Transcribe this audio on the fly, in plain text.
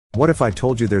What if I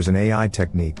told you there's an AI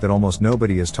technique that almost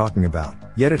nobody is talking about,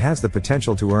 yet it has the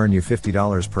potential to earn you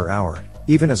 $50 per hour,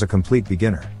 even as a complete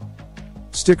beginner?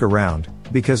 Stick around,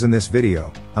 because in this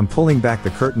video, I'm pulling back the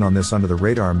curtain on this under the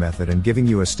radar method and giving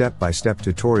you a step-by-step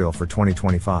tutorial for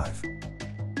 2025.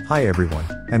 Hi everyone,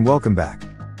 and welcome back.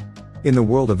 In the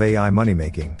world of AI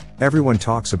money-making, everyone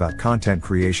talks about content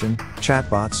creation,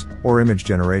 chatbots, or image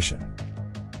generation.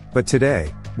 But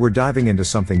today, we're diving into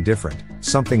something different,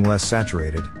 something less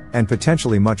saturated, and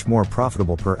potentially much more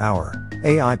profitable per hour: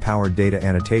 AI-powered data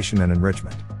annotation and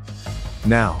enrichment.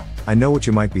 Now, I know what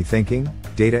you might be thinking: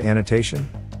 data annotation?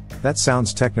 That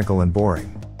sounds technical and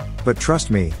boring. But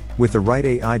trust me, with the right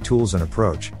AI tools and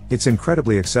approach, it's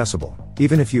incredibly accessible,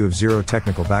 even if you have zero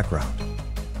technical background.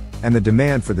 And the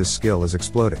demand for this skill is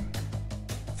exploding.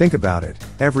 Think about it,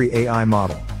 every AI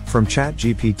model, from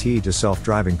ChatGPT to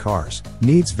self-driving cars,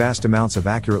 needs vast amounts of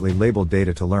accurately labeled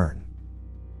data to learn.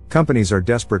 Companies are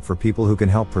desperate for people who can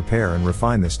help prepare and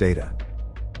refine this data.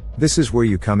 This is where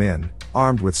you come in,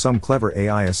 armed with some clever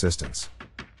AI assistance.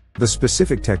 The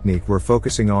specific technique we're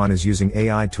focusing on is using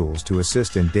AI tools to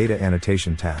assist in data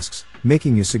annotation tasks,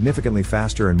 making you significantly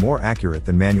faster and more accurate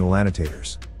than manual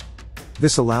annotators.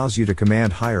 This allows you to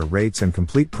command higher rates and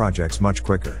complete projects much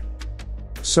quicker.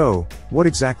 So, what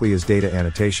exactly is data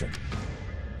annotation?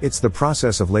 It's the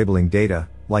process of labeling data,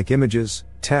 like images,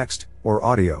 text, or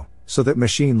audio, so that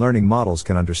machine learning models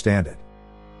can understand it.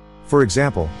 For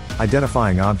example,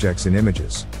 identifying objects in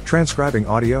images, transcribing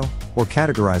audio, or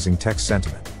categorizing text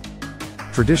sentiment.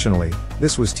 Traditionally,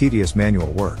 this was tedious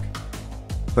manual work.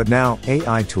 But now,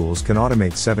 AI tools can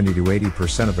automate 70 to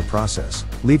 80% of the process,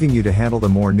 leaving you to handle the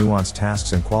more nuanced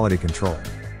tasks and quality control.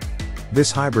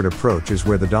 This hybrid approach is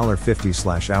where the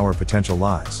 $50/hour potential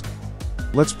lies.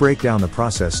 Let's break down the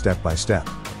process step by step.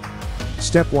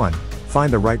 Step 1.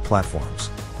 Find the right platforms.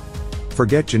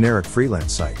 Forget generic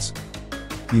freelance sites.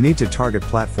 You need to target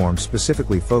platforms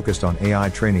specifically focused on AI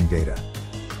training data.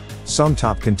 Some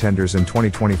top contenders in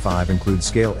 2025 include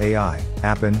Scale AI,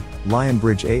 Appen,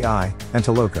 Lionbridge AI, and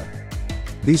Toloka.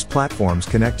 These platforms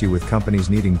connect you with companies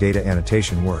needing data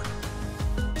annotation work.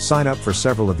 Sign up for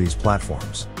several of these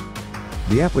platforms.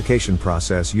 The application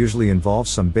process usually involves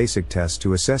some basic tests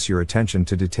to assess your attention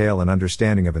to detail and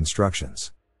understanding of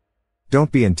instructions.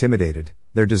 Don't be intimidated,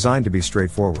 they're designed to be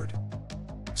straightforward.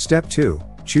 Step 2.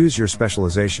 Choose your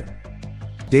specialization.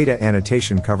 Data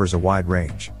annotation covers a wide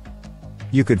range.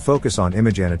 You could focus on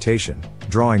image annotation,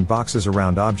 drawing boxes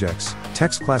around objects,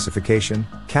 text classification,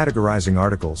 categorizing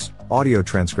articles, audio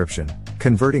transcription,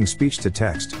 converting speech to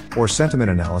text, or sentiment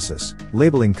analysis,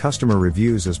 labeling customer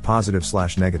reviews as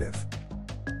positive/negative.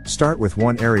 Start with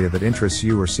one area that interests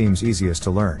you or seems easiest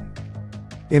to learn.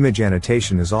 Image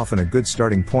annotation is often a good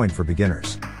starting point for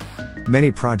beginners.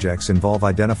 Many projects involve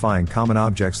identifying common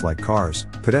objects like cars,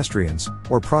 pedestrians,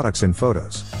 or products in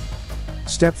photos.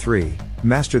 Step 3.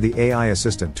 Master the AI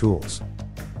assistant tools.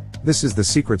 This is the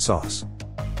secret sauce.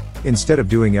 Instead of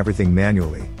doing everything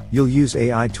manually, you'll use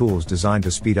AI tools designed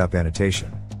to speed up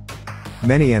annotation.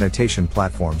 Many annotation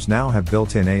platforms now have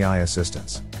built-in AI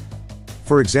assistants.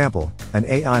 For example, an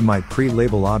AI might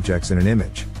pre-label objects in an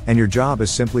image, and your job is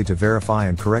simply to verify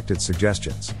and correct its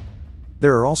suggestions.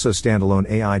 There are also standalone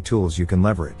AI tools you can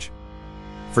leverage.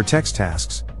 For text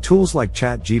tasks, tools like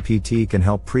ChatGPT can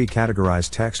help pre-categorize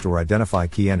text or identify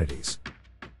key entities.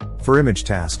 For image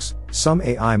tasks, some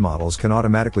AI models can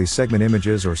automatically segment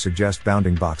images or suggest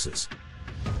bounding boxes.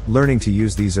 Learning to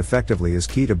use these effectively is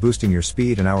key to boosting your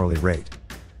speed and hourly rate.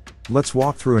 Let's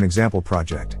walk through an example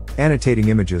project: annotating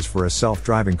images for a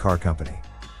self-driving car company.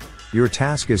 Your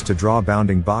task is to draw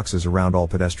bounding boxes around all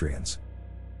pedestrians.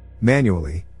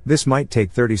 Manually, this might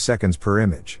take 30 seconds per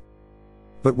image.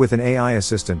 But with an AI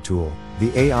assistant tool,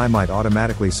 the AI might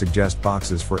automatically suggest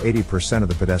boxes for 80% of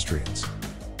the pedestrians.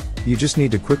 You just need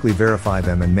to quickly verify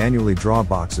them and manually draw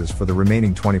boxes for the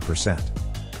remaining 20%.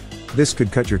 This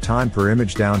could cut your time per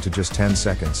image down to just 10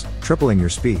 seconds, tripling your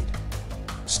speed.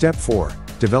 Step 4.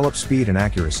 Develop speed and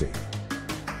accuracy.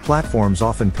 Platforms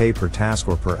often pay per task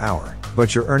or per hour,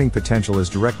 but your earning potential is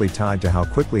directly tied to how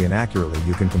quickly and accurately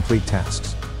you can complete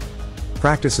tasks.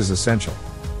 Practice is essential.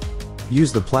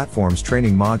 Use the platform's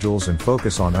training modules and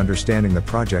focus on understanding the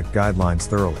project guidelines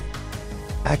thoroughly.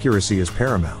 Accuracy is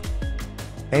paramount.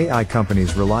 AI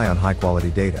companies rely on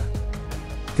high-quality data.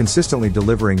 Consistently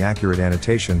delivering accurate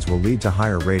annotations will lead to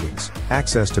higher ratings,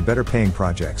 access to better-paying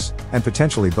projects, and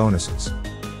potentially bonuses.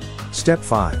 Step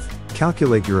 5.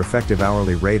 Calculate your effective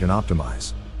hourly rate and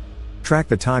optimize. Track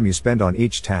the time you spend on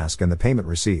each task and the payment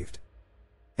received.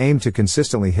 Aim to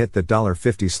consistently hit the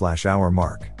 $50/hour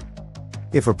mark.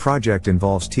 If a project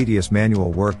involves tedious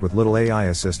manual work with little AI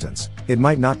assistance, it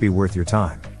might not be worth your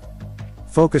time.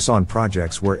 Focus on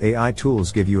projects where AI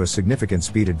tools give you a significant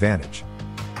speed advantage.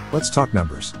 Let's talk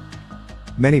numbers.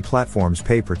 Many platforms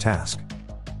pay per task.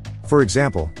 For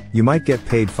example, you might get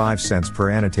paid 5 cents per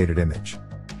annotated image.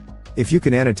 If you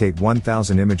can annotate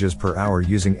 1,000 images per hour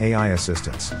using AI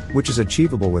assistance, which is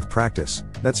achievable with practice,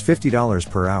 that's $50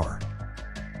 per hour.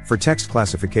 For text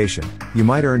classification, you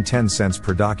might earn 10 cents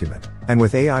per document, and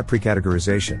with AI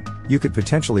precategorization, you could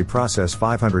potentially process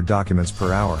 500 documents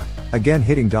per hour, again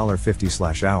hitting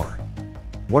 $50/hour.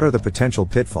 What are the potential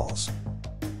pitfalls?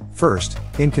 First,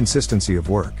 inconsistency of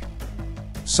work.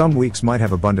 Some weeks might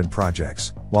have abundant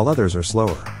projects, while others are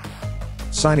slower.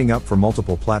 Signing up for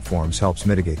multiple platforms helps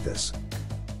mitigate this.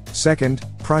 Second,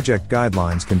 project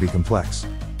guidelines can be complex.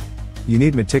 You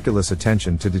need meticulous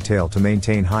attention to detail to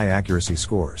maintain high accuracy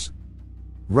scores.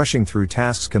 Rushing through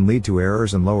tasks can lead to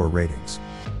errors and lower ratings.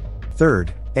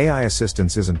 Third, AI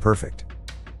assistance isn't perfect.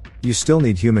 You still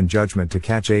need human judgment to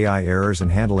catch AI errors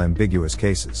and handle ambiguous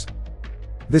cases.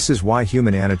 This is why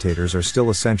human annotators are still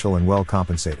essential and well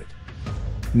compensated.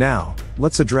 Now,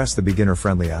 let's address the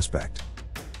beginner-friendly aspect.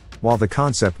 While the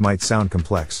concept might sound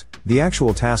complex, the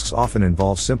actual tasks often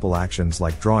involve simple actions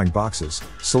like drawing boxes,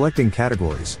 selecting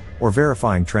categories, or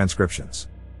verifying transcriptions.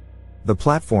 The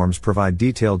platforms provide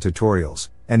detailed tutorials,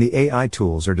 and the AI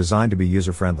tools are designed to be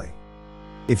user-friendly.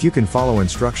 If you can follow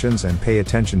instructions and pay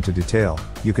attention to detail,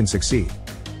 you can succeed.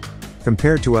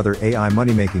 Compared to other AI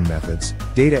money-making methods,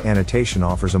 data annotation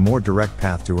offers a more direct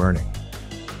path to earning.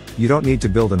 You don't need to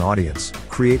build an audience,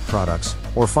 create products,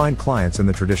 or find clients in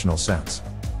the traditional sense.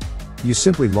 You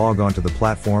simply log onto the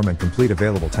platform and complete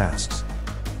available tasks.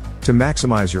 To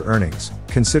maximize your earnings,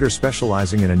 consider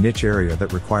specializing in a niche area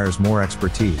that requires more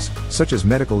expertise, such as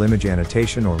medical image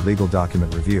annotation or legal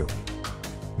document review.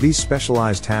 These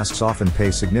specialized tasks often pay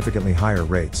significantly higher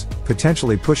rates,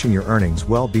 potentially pushing your earnings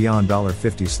well beyond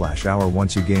 $50/hour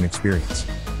once you gain experience.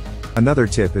 Another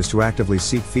tip is to actively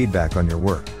seek feedback on your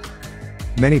work.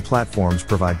 Many platforms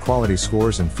provide quality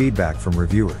scores and feedback from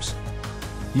reviewers.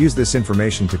 Use this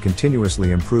information to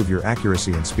continuously improve your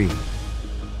accuracy and speed.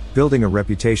 Building a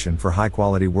reputation for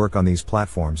high-quality work on these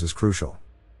platforms is crucial.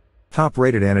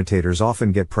 Top-rated annotators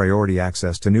often get priority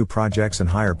access to new projects and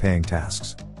higher-paying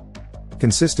tasks.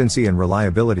 Consistency and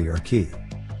reliability are key.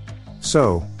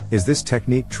 So, is this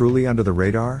technique truly under the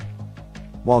radar?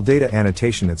 While data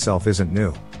annotation itself isn't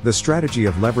new, the strategy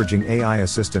of leveraging AI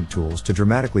assistant tools to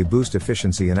dramatically boost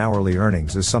efficiency and hourly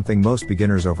earnings is something most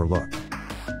beginners overlook.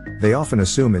 They often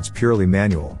assume it's purely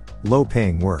manual,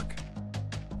 low-paying work.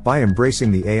 By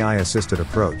embracing the AI-assisted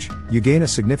approach, you gain a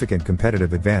significant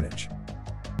competitive advantage.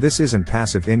 This isn't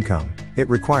passive income, it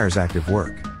requires active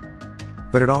work.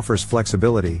 But it offers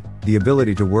flexibility, the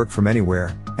ability to work from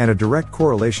anywhere, and a direct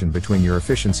correlation between your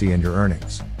efficiency and your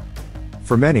earnings.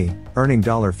 For many, earning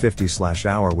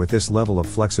 $50/hour with this level of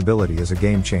flexibility is a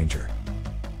game changer.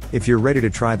 If you're ready to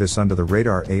try this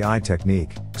under-the-radar AI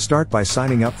technique, start by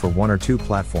signing up for one or two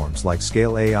platforms like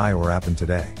Scale AI or Appen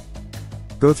today.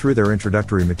 Go through their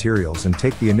introductory materials and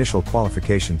take the initial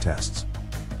qualification tests.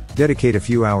 Dedicate a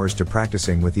few hours to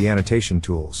practicing with the annotation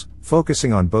tools,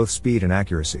 focusing on both speed and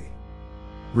accuracy.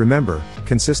 Remember,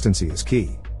 consistency is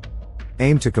key.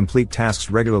 Aim to complete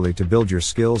tasks regularly to build your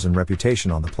skills and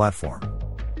reputation on the platform.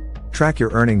 Track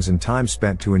your earnings and time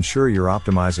spent to ensure you're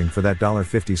optimizing for that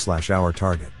 $50/hour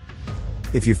target.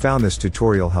 If you found this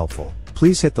tutorial helpful,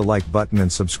 please hit the like button and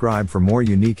subscribe for more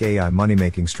unique AI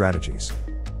money-making strategies.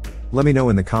 Let me know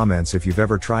in the comments if you've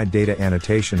ever tried data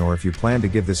annotation or if you plan to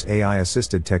give this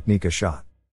AI-assisted technique a shot.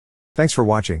 Thanks for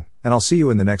watching, and I'll see you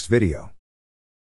in the next video.